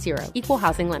 292230. Equal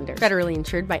housing lender. Federally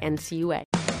insured by NCUA.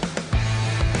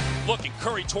 Looking,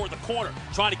 Curry toward the corner,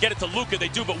 trying to get it to Luka. They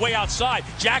do, but way outside.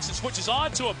 Jackson switches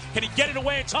on to him. Can he get it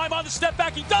away in time on the step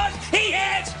back? He does! He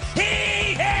hits!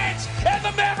 He hits! And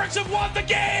the Mavericks have won the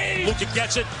game! Luka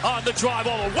gets it on the drive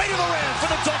all the way to the rim for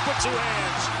the dunk with two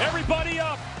hands. Everybody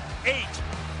up. 8,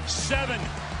 7,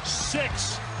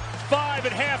 6, 5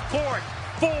 at half court.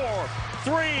 4,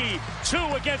 3,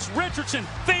 2 against Richardson.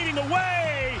 Fading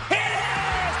away. It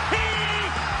is! He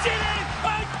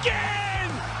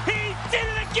did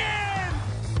it again!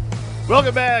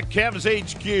 Welcome back, Cavs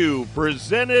HQ,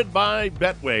 presented by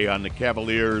Betway on the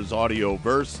Cavaliers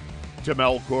Audioverse. Tim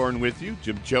Alcorn with you,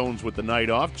 Jim Jones with the night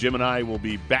off. Jim and I will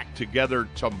be back together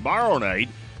tomorrow night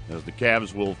as the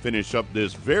Cavs will finish up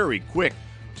this very quick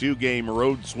 2-game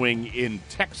road swing in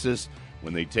Texas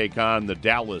when they take on the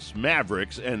Dallas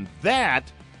Mavericks. And that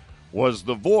was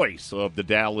the voice of the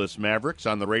Dallas Mavericks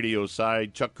on the radio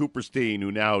side, Chuck Cooperstein,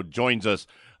 who now joins us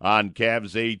on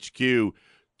Cavs HQ.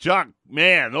 Chuck,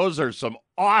 man, those are some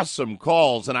awesome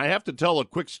calls, and I have to tell a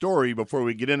quick story before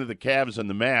we get into the Cavs and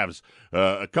the Mavs.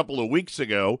 A couple of weeks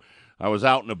ago, I was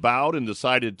out and about and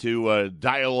decided to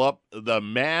dial up the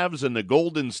Mavs and the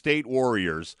Golden State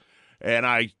Warriors, and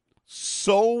I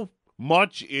so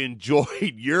much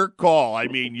enjoyed your call. I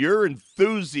mean, your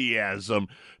enthusiasm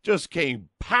just came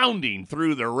pounding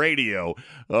through the radio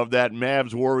of that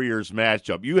Mavs-Warriors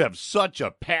matchup. You have such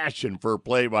a passion for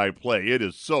play-by-play. It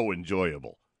is so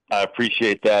enjoyable. I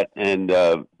appreciate that, and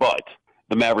but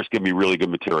the Mavericks give me really good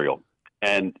material,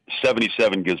 and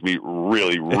 77 gives me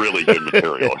really, really good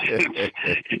material.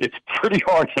 It's pretty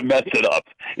hard to mess it up.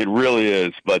 It really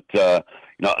is. But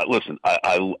listen,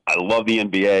 I love the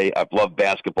NBA. I've loved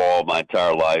basketball my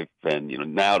entire life, and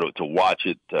now to watch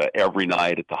it every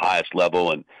night at the highest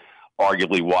level, and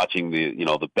arguably watching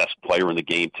the best player in the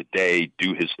game today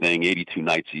do his thing 82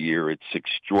 nights a year. It's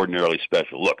extraordinarily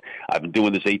special. Look, I've been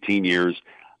doing this 18 years.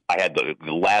 I had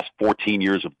the last 14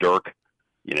 years of Dirk,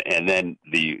 and then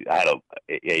I had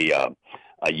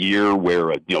a year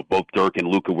where both Dirk and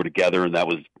Luka were together, and that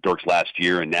was Dirk's last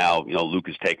year. And now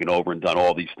Luka's taken over and done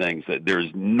all these things. There's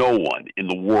no one in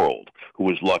the world who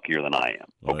is luckier than I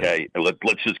am. Okay,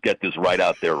 let's just get this right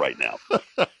out there right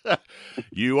now.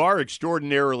 You are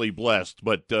extraordinarily blessed,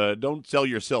 but don't sell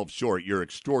yourself short. You're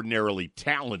extraordinarily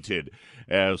talented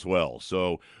as well.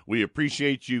 So we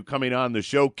appreciate you coming on the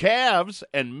show. Cavs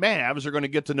and Mavs are going to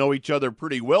get to know each other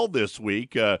pretty well this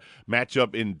week.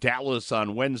 Matchup in Dallas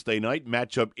on Wednesday night,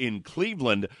 matchup in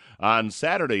Cleveland on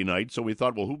Saturday night. So we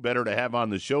thought, well, who better to have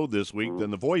on the show this week than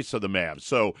the voice of the Mavs?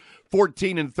 So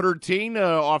 14-13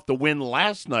 off the win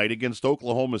last night against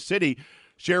Oklahoma City.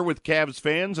 Share with Cavs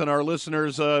fans and our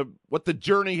listeners what the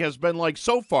journey has been like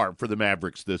so far for the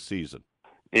Mavericks this season.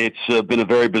 It's been a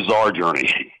very bizarre journey,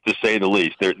 to say the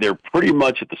least. They're pretty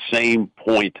much at the same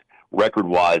point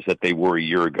record-wise that they were a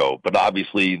year ago. But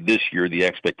obviously this year the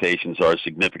expectations are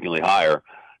significantly higher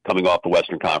coming off the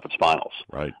Western Conference Finals.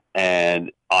 Right.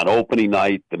 And on opening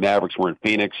night, the Mavericks were in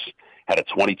Phoenix, had a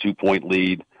 22-point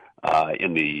lead.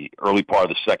 In the early part of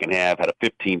the second half, had a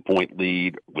 15-point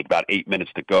lead with about 8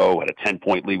 minutes to go, had a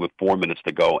 10-point lead with 4 minutes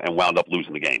to go, and wound up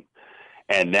losing the game.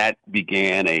 And that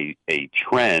began a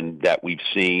trend that we've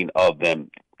seen of them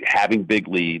having big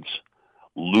leads,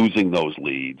 losing those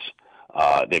leads.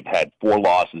 They've had 4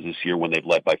 losses this year when they've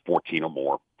led by 14 or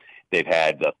more. They've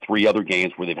had 3 other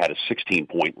games where they've had a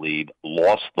 16-point lead,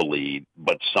 lost the lead,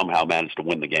 but somehow managed to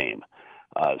win the game.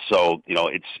 So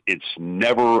it's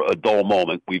never a dull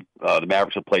moment. The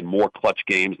Mavericks have played more clutch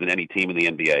games than any team in the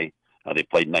NBA. They've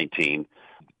played 19.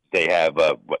 They have,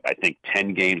 I think,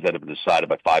 10 games that have been decided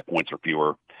by 5 points or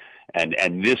fewer.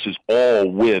 And this is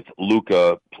all with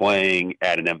Luka playing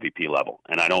at an MVP level.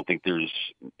 And I don't think there's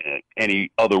any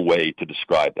other way to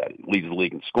describe that. He leads the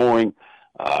league in scoring.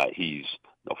 He's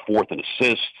fourth in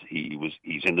assists.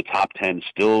 He's in the top 10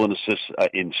 still in assists,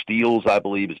 in steals, I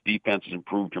believe. His defense has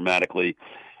improved dramatically.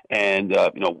 And,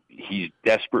 he's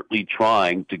desperately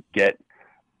trying to get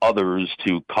others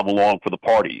to come along for the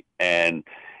party. And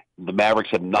the Mavericks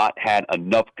have not had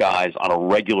enough guys on a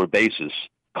regular basis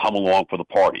come along for the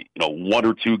party. 1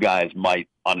 or 2 guys might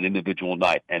on an individual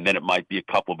night, and then it might be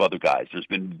a couple of other guys. There's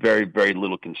been very, very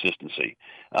little consistency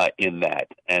in that.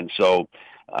 And so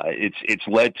it's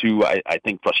led to, I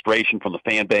think, frustration from the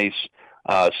fan base,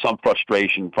 some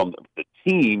frustration from the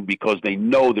team because they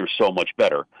know they're so much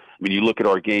better. I mean, you look at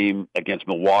our game against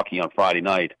Milwaukee on Friday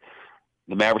night,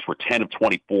 the Mavericks were 10 of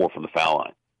 24 from the foul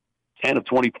line. 10 of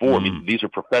 24. I mean, these are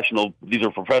professional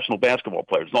basketball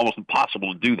players. It's almost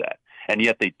impossible to do that. And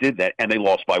yet they did that, and they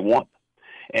lost by 1.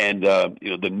 And,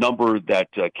 the number that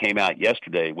came out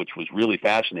yesterday, which was really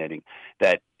fascinating,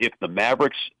 that if the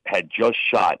Mavericks had just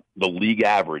shot the league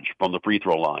average from the free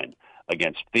throw line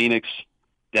against Phoenix,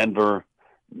 Denver,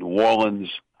 New Orleans,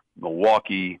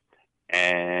 Milwaukee,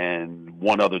 and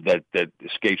one other that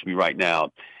escapes me right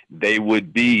now, they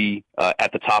would be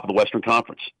at the top of the Western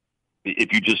Conference.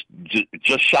 If you just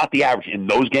shot the average in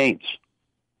those games,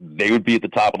 they would be at the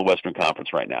top of the Western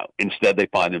Conference right now. Instead, they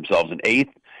find themselves in 8th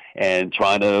and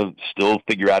trying to still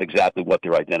figure out exactly what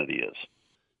their identity is.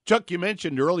 Chuck, you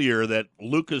mentioned earlier that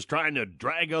Luka's trying to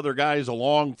drag other guys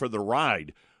along for the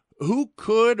ride. Who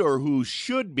could or who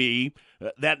should be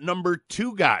that number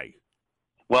 2 guy?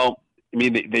 Well, I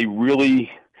mean, they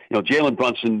really, Jalen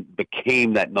Brunson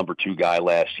became that number 2 guy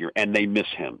last year, and they miss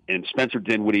him. And Spencer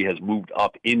Dinwiddie has moved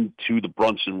up into the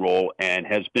Brunson role and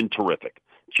has been terrific,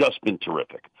 just been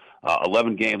terrific.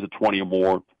 11 games of 20 or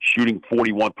more, shooting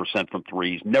 41% from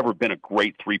threes. Never been a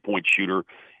great three-point shooter,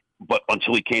 but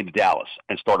until he came to Dallas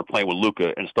and started playing with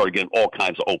Luka and started getting all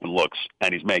kinds of open looks,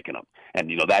 and he's making them.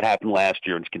 And, that happened last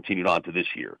year and it's continued on to this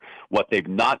year. What they've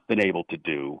not been able to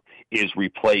do is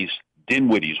replace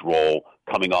Dinwiddie's role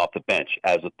coming off the bench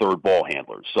as a third ball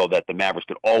handler so that the Mavericks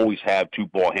could always have 2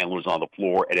 ball handlers on the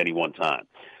floor at any one time.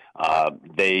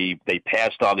 They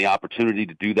passed on the opportunity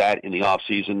to do that in the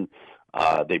offseason.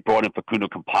 They brought in Facundo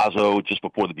Campazzo just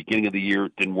before the beginning of the year.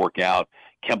 It didn't work out.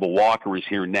 Kemba Walker is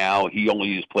here now. He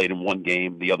only has played in 1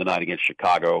 game the other night against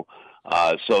Chicago.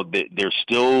 So they're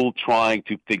still trying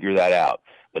to figure that out.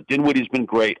 But Dinwiddie's been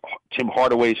great. Tim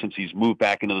Hardaway, since he's moved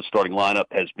back into the starting lineup,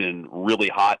 has been really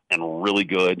hot and really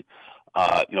good.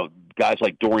 Guys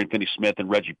like Dorian Finney-Smith and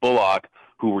Reggie Bullock,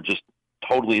 who were just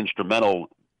totally instrumental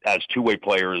as two-way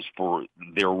players for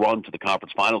their run to the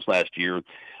conference finals last year,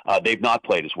 they've not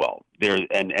played as well.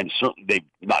 Certainly they've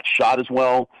not shot as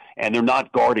well, and they're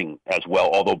not guarding as well,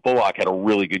 although Bullock had a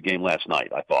really good game last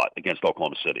night, I thought, against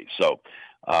Oklahoma City. So,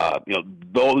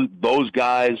 those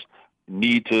guys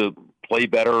need to play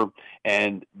better,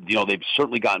 and, they've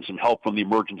certainly gotten some help from the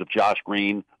emergence of Josh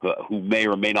Green, who may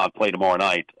or may not play tomorrow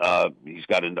night. He's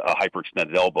got a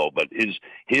hyperextended elbow, but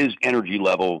his energy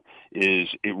level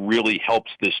it really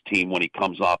helps this team when he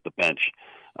comes off the bench.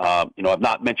 I've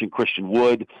not mentioned Christian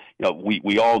Wood.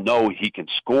 We all know he can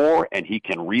score and he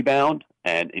can rebound,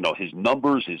 and his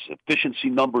efficiency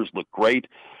numbers look great,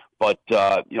 but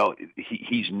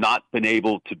he's not been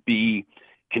able to be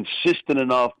consistent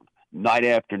enough night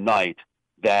after night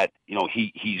that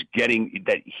he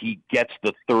gets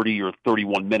the 30 or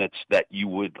 31 minutes that you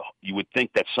would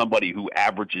think that somebody who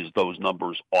averages those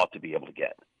numbers ought to be able to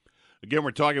get. Again,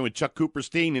 we're talking with Chuck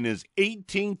Cooperstein in his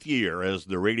 18th year as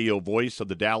the radio voice of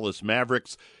the Dallas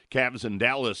Mavericks. Cavs in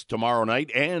Dallas tomorrow night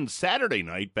and Saturday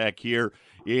night back here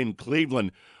in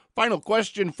Cleveland. Final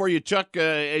question for you, Chuck.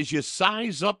 As you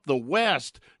size up the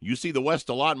West, you see the West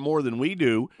a lot more than we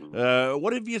do.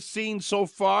 What have you seen so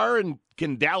far, and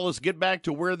can Dallas get back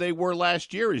to where they were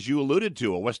last year, as you alluded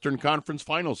to, a Western Conference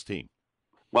Finals team?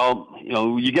 Well,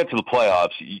 you get to the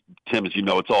playoffs, Tim, as you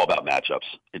know, it's all about matchups.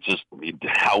 It's just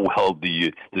how well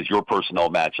does your personnel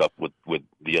match up with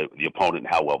the opponent and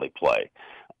how well they play.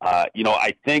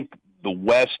 I think the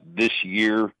West this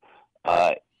year,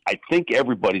 I think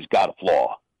everybody's got a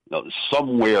flaw.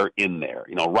 Somewhere in there.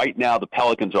 Right now the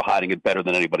Pelicans are hiding it better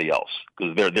than anybody else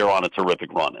because they're on a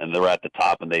terrific run and they're at the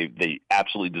top and they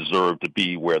absolutely deserve to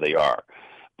be where they are.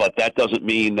 But that doesn't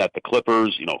mean that the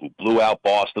Clippers, who blew out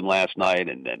Boston last night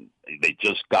and then they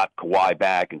just got Kawhi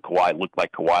back and Kawhi looked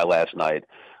like Kawhi last night,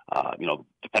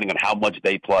 depending on how much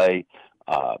they play,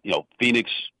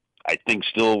 Phoenix, I think,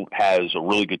 still has a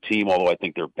really good team, although I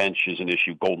think their bench is an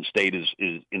issue. Golden State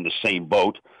is in the same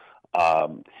boat.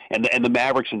 And the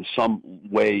Mavericks in some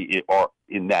way are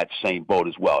in that same boat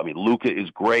as well. I mean, Luka is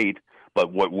great,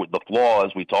 but what the flaw,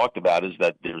 as we talked about, is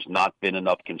that there's not been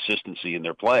enough consistency in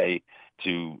their play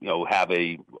to have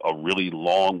a really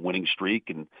long winning streak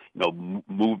and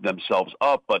move themselves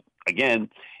up. But again,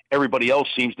 everybody else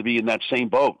seems to be in that same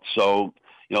boat. So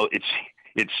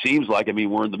it seems like,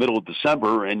 we're in the middle of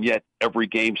December, and yet every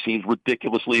game seems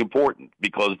ridiculously important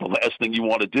because the last thing you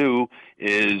want to do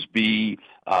is be,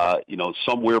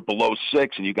 somewhere below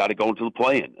 6, and you got to go into the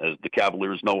play-in, as the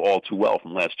Cavaliers know all too well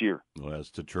from last year. Well, that's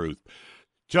the truth.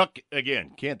 Chuck,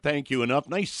 again, can't thank you enough.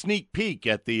 Nice sneak peek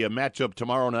at the matchup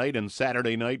tomorrow night and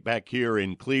Saturday night back here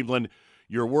in Cleveland.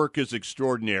 Your work is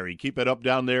extraordinary. Keep it up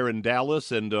down there in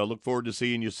Dallas, and look forward to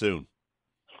seeing you soon.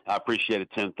 I appreciate it,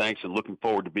 Tim. Thanks, and looking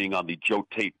forward to being on the Joe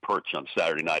Tate perch on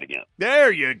Saturday night again.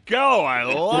 There you go. I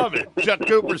love it. Chuck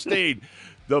Cooperstein,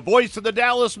 the voice of the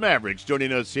Dallas Mavericks,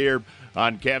 joining us here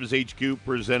on Cavs HQ,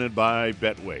 presented by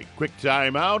Betway. Quick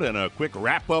timeout and a quick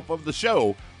wrap-up of the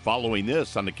show following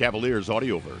this on the Cavaliers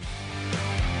Audioverse.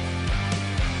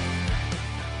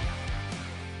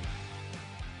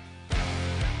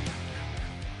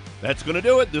 That's going to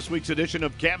do it. This week's edition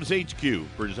of Cavs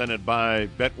HQ, presented by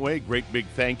Betway. Great big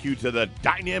thank you to the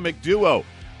dynamic duo,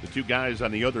 the two guys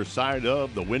on the other side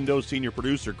of the window, senior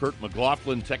producer Kurt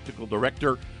McLaughlin, technical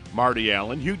director Marty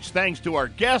Allen. Huge thanks to our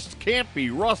guests, Campy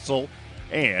Russell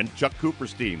and Chuck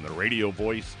Cooperstein, the radio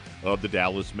voice of the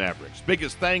Dallas Mavericks.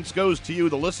 Biggest thanks goes to you,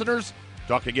 the listeners.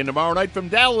 Talk again tomorrow night from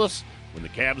Dallas when the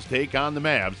Cavs take on the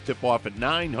Mavs. Tip-off at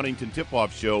 9, Huntington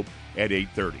Tip-Off Show at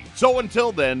 8:30. So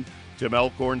until then, Tim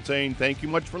Alcorn saying thank you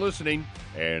much for listening,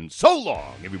 and so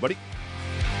long, everybody.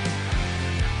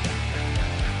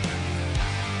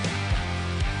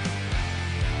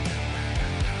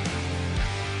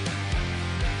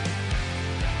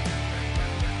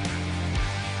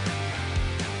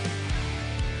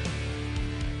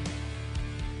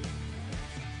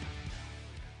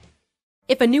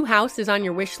 If a new house is on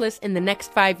your wish list in the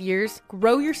next 5 years,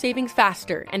 grow your savings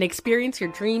faster and experience your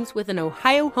dreams with an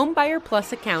Ohio Homebuyer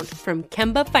Plus account from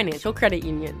Kemba Financial Credit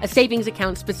Union. A savings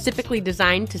account specifically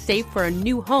designed to save for a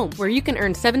new home, where you can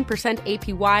earn 7%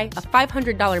 APY,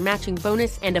 a $500 matching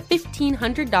bonus, and a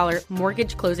 $1,500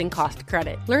 mortgage closing cost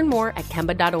credit. Learn more at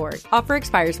Kemba.org. Offer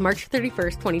expires March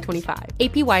 31st, 2025.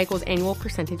 APY equals annual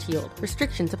percentage yield.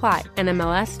 Restrictions apply.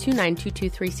 NMLS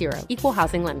 292230. Equal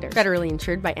housing lender. Federally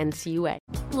insured by NCUA.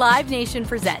 Live Nation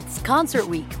presents Concert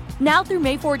Week. Now through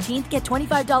May 14th, get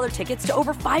 $25 tickets to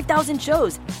over 5,000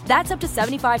 shows. That's up to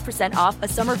 75% off a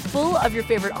summer full of your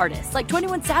favorite artists like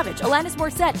 21 Savage, Alanis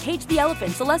Morissette, Cage the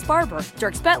Elephant, Celeste Barber,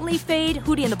 Dierks Bentley, Fade,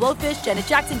 Hootie and the Blowfish, Janet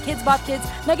Jackson, Kids Bop Kids,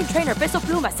 Meghan Trainor, Peso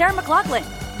Pluma, Sarah McLachlan.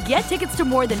 Get tickets to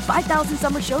more than 5,000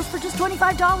 summer shows for just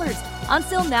 $25. On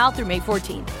sale now through May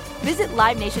 14th. Visit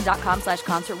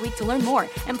LiveNation.com/Concert Week to learn more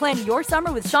and plan your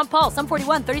summer with Sean Paul, Sum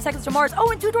 41, 30 Seconds to Mars,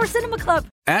 and Two Door Cinema Club.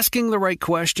 Asking the right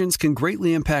questions can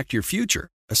greatly impact your future,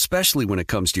 especially when it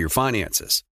comes to your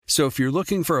finances. So if you're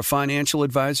looking for a financial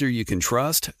advisor you can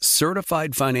trust,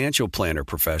 certified financial planner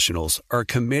professionals are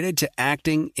committed to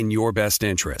acting in your best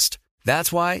interest.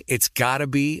 That's why it's got to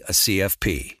be a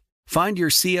CFP. Find your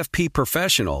CFP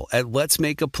professional at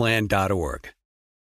letsmakeaplan.org.